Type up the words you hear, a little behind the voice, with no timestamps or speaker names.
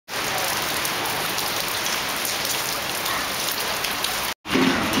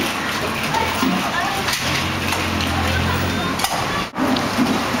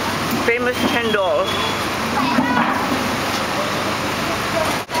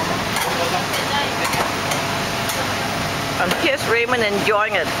And here's Raymond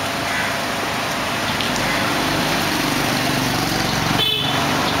enjoying it.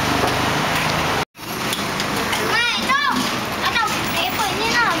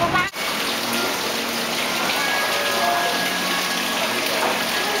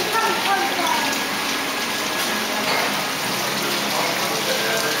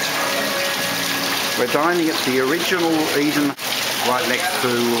 We're dining at the original Eden, right next to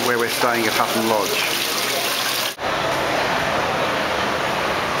where we're staying at Hutton Lodge.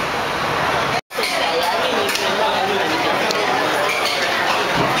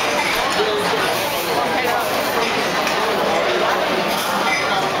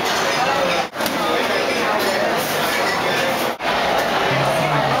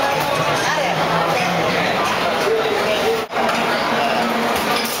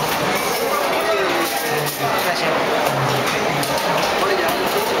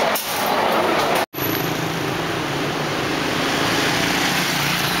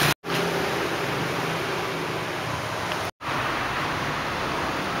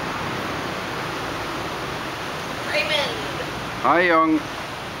 Hi Young,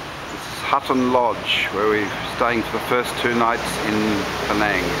 this is Hutton Lodge where we're staying for the first 2 nights in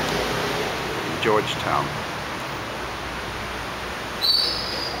Penang, Georgetown.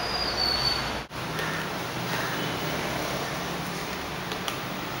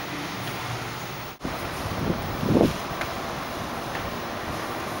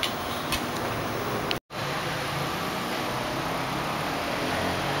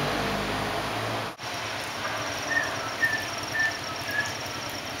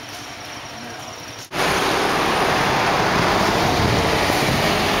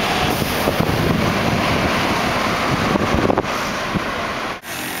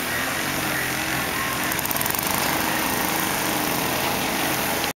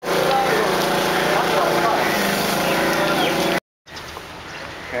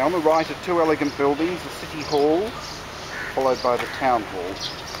 Okay, on the right are 2 elegant buildings, the City Hall, followed by the Town Hall.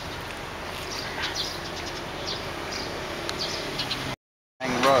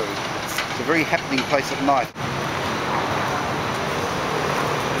 Penang Road. It's a very happening place at night.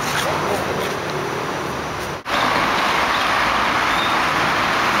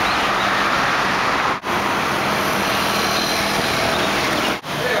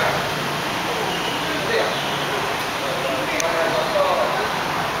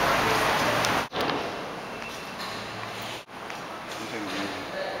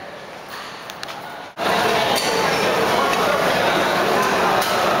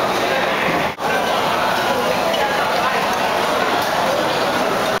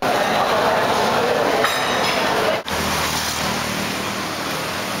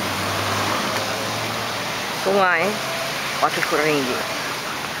 Sungai pakai kuring dia.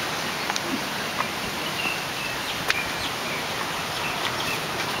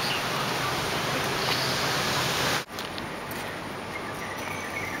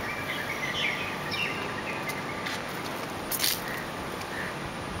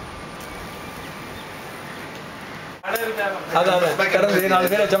 அதான் கடந்து 4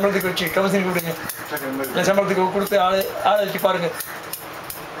 பேரை சம்பளத்துக்கு வச்சு commission கொடுங்க. சம்பளத்துக்கு கொடுத்து ஆளை வச்சு பாருங்க.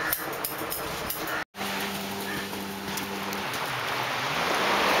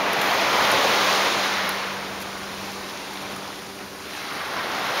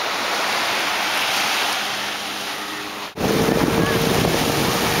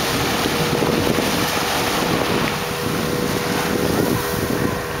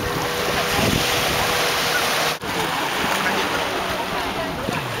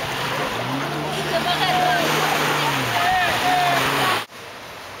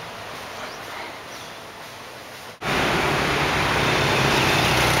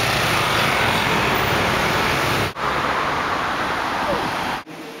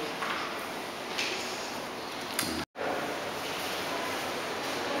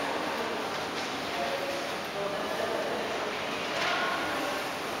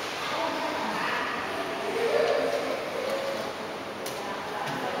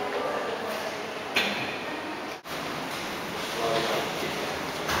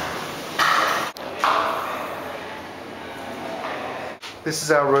 This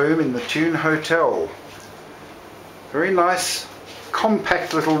is our room in the Tune Hotel. Very nice,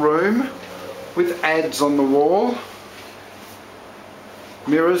 compact little room with ads on the wall.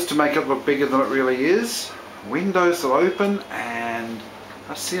 Mirrors to make it look bigger than it really is. Windows that open and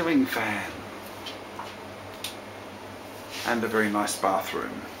a ceiling fan. And a very nice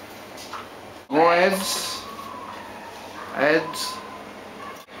bathroom. More ads. Ads.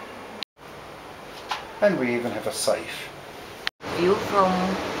 And we even have a safe. View from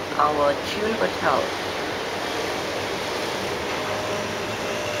our Tune Hotel.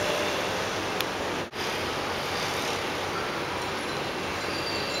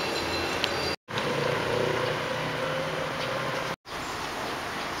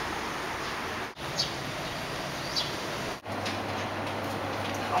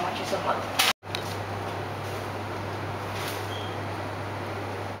 so hot.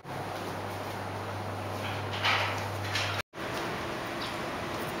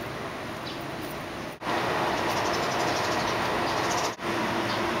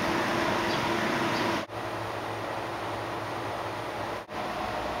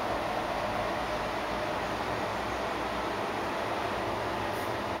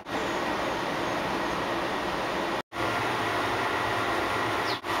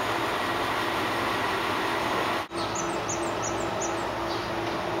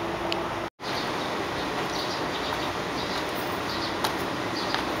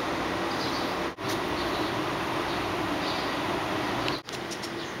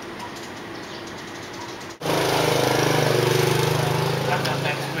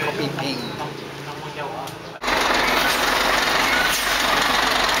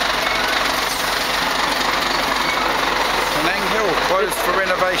 Penang Hill closed for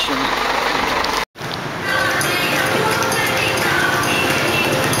renovation.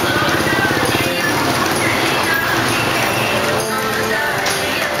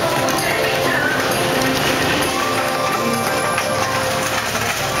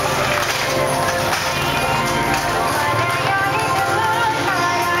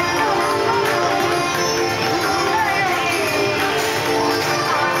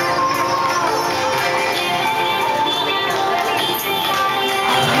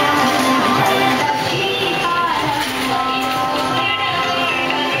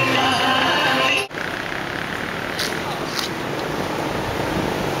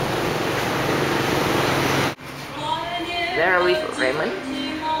 Where are we, Raymond?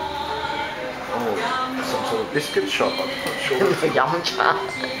 Oh, some sort of biscuit shop, I'm not sure. Yum cha.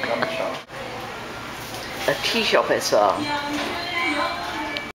 Yum shop. A tea shop as well.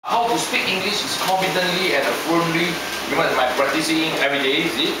 How to speak English is confidently and fluently because by practicing every day,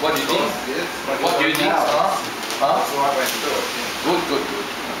 is it? What do you think? What do you think? Good, good, good.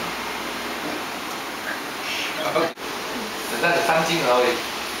 That's something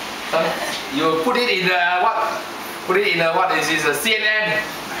you put it in what? Put it in what is this? CNN.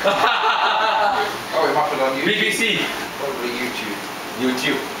 Oh, we might put it on YouTube. BBC. Probably YouTube.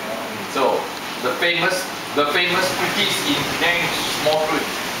 YouTube. So the famous cookies in Penang small fruit.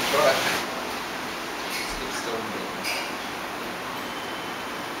 Right.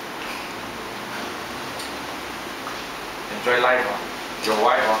 Enjoy life, your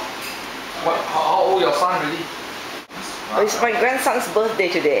wife. What? How old your son really? Oh, it's my grandson's birthday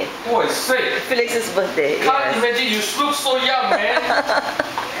today. Oh, it's sick. Felix's birthday. Can't Yes. imagine you look so young, man.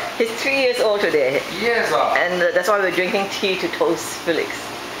 He's 3 years old today. Yes, And that's why we're drinking tea to toast Felix.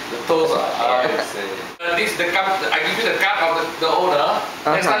 the toast. I say. This the cup. I give you the cup of the owner.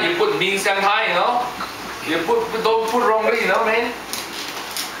 Next time you put Min Xiang Thai, you know. You don't put wrongly, you know, man.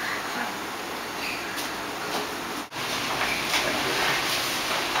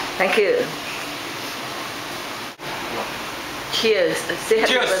 Thank you. Cheers. Say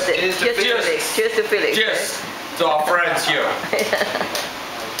happy Cheers. birthday. Cheers to Cheers to Felix. Felix. Cheers to Felix. Cheers to our friends here.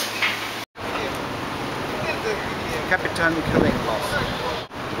 Capitan Killing Loss.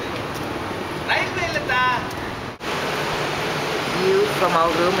 View from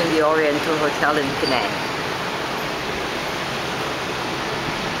our room in the Oriental Hotel in Penang.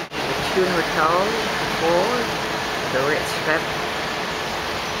 The Tune Hotel, the Red Strap,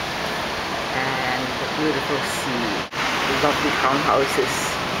 and the beautiful sea, the lovely townhouses.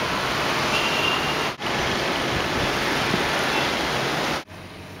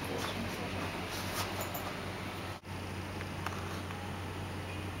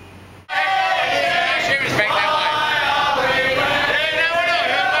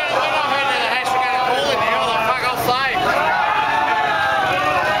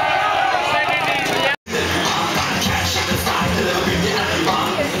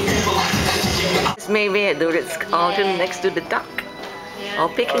 Maybe at the Ritz-Carlton next to the duck, or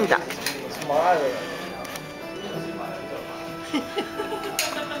Peking duck.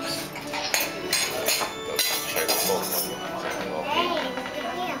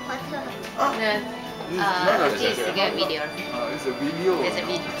 Please get video. It's a video. There's a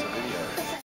video.